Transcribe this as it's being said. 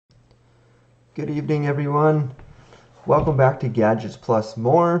Good evening, everyone. Welcome back to Gadgets Plus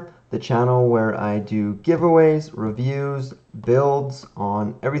More, the channel where I do giveaways, reviews, builds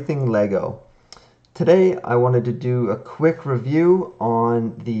on everything Lego. Today, I wanted to do a quick review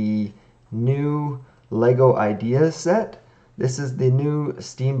on the new Lego Ideas set. This is the new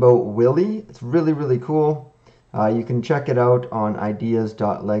Steamboat Willie. It's really, really cool. You can check it out on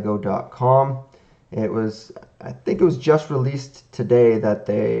ideas.lego.com. I think it was just released today that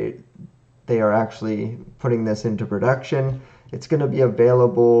they are actually putting this into production. It's going to be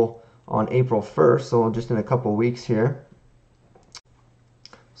available on April 1st, so just in a couple weeks here.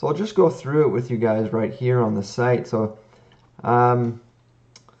 So I'll just go through it with you guys right here on the site. So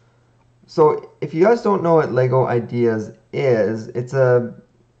if you guys don't know what Lego Ideas is, it's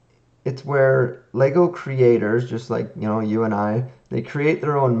where Lego creators, just like you and I, they create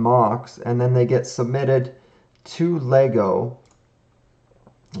their own mocks and then they get submitted to Lego.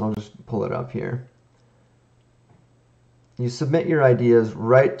 I'll just pull it up here. You submit your ideas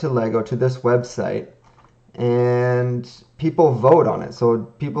right to Lego, to this website, and people vote on it. So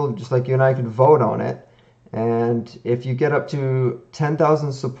people just like you and I can vote on it. And if you get up to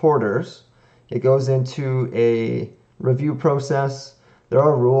 10,000 supporters, it goes into a review process. There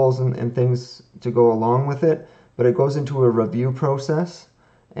are rules and things to go along with it, but it goes into a review process,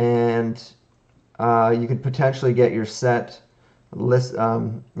 and you could potentially get your set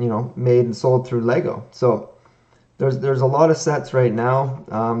made and sold through Lego. So there's a lot of sets right now.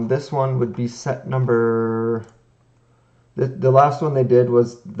 This one would be set number. The last one they did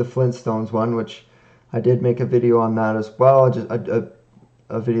was the Flintstones one, which I did make a video on that as well. Just a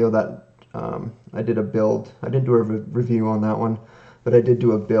video that I did a build. I didn't do a review on that one, but I did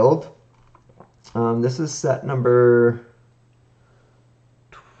do a build. This is set number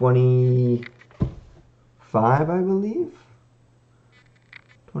 25, I believe.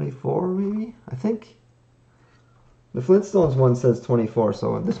 24 maybe, I think. The Flintstones one says 24,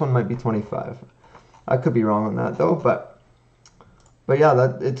 so this one might be 25. I could be wrong on that though, but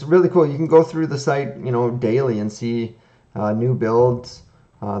yeah, it's really cool. You can go through the site, daily and see new builds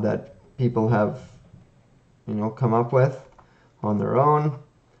that people have, come up with on their own.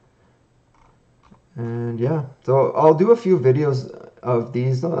 And yeah, so I'll do a few videos of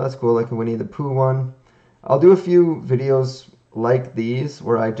these. Oh, that's cool, like a Winnie the Pooh one. I'll do a few videos like these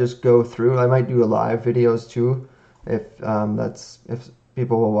where I just go through. I might do a live videos too, if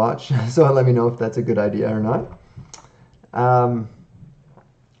people will watch. So let me know if that's a good idea or not.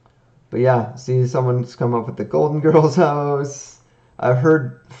 But yeah, see, someone's come up with the Golden Girls house. I've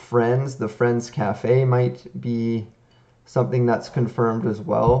heard the Friends Cafe might be something that's confirmed as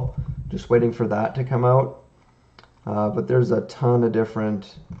well. Just waiting for that to come out. But there's a ton of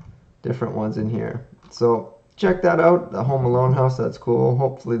different ones in here. So check that out. The Home Alone house, that's cool.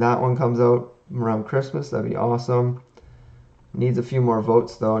 Hopefully that one comes out around Christmas. That'd be awesome. Needs a few more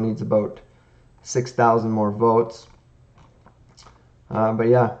votes though. Needs about 6,000 more votes. But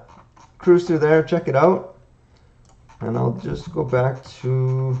yeah, cruise through there, check it out. And I'll just go back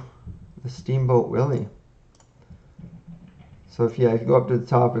to the Steamboat Willie. So if you go up to the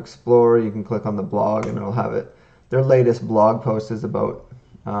top, explore, you can click on the blog and it'll have it. Their latest blog post is about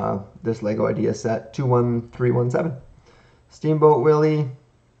this Lego Idea set 21317. Steamboat Willie.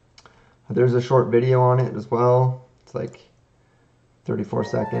 There's a short video on it as well. It's like 34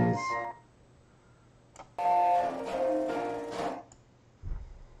 seconds.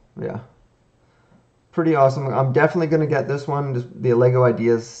 Yeah. Pretty awesome. I'm definitely going to get this one. The Lego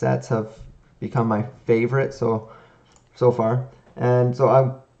Ideas sets have become my favorite so far. And so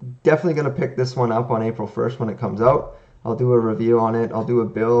I'm definitely going to pick this one up on April 1st when it comes out. I'll do a review on it. I'll do a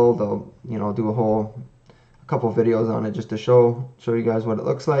build. I'll do a couple videos on it just to show you guys what it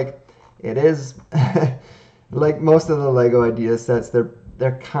looks like. It is like most of the Lego Idea sets.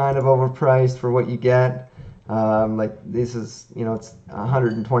 They're kind of overpriced for what you get. Like this is it's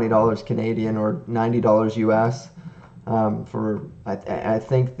 $120 Canadian or $90 US. For I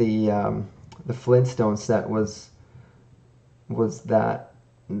think the Flintstone set was that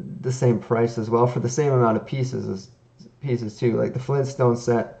the same price as well for the same amount of pieces too. Like the Flintstone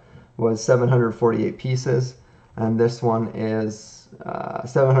set was 748 pieces, and this one is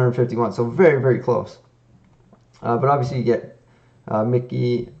 751. So very, very close. But obviously you get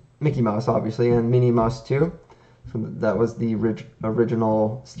Mickey Mouse, obviously, and Minnie Mouse too. So that was the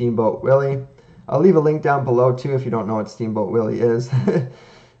original Steamboat Willie. I'll leave a link down below too if you don't know what Steamboat Willie is.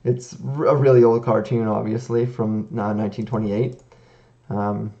 It's a really old cartoon, obviously, from 1928.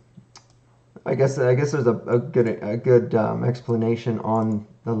 I guess there's a good explanation on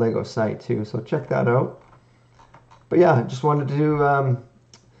the Lego site too, so check that out. But yeah, just wanted to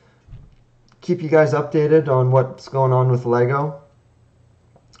keep you guys updated on what's going on with Lego.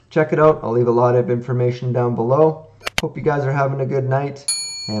 Check it out. I'll leave a lot of information down below. Hope you guys are having a good night,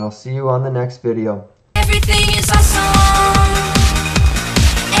 and I'll see you on the next video. Everything is awesome.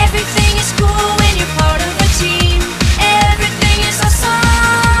 Everything is cool.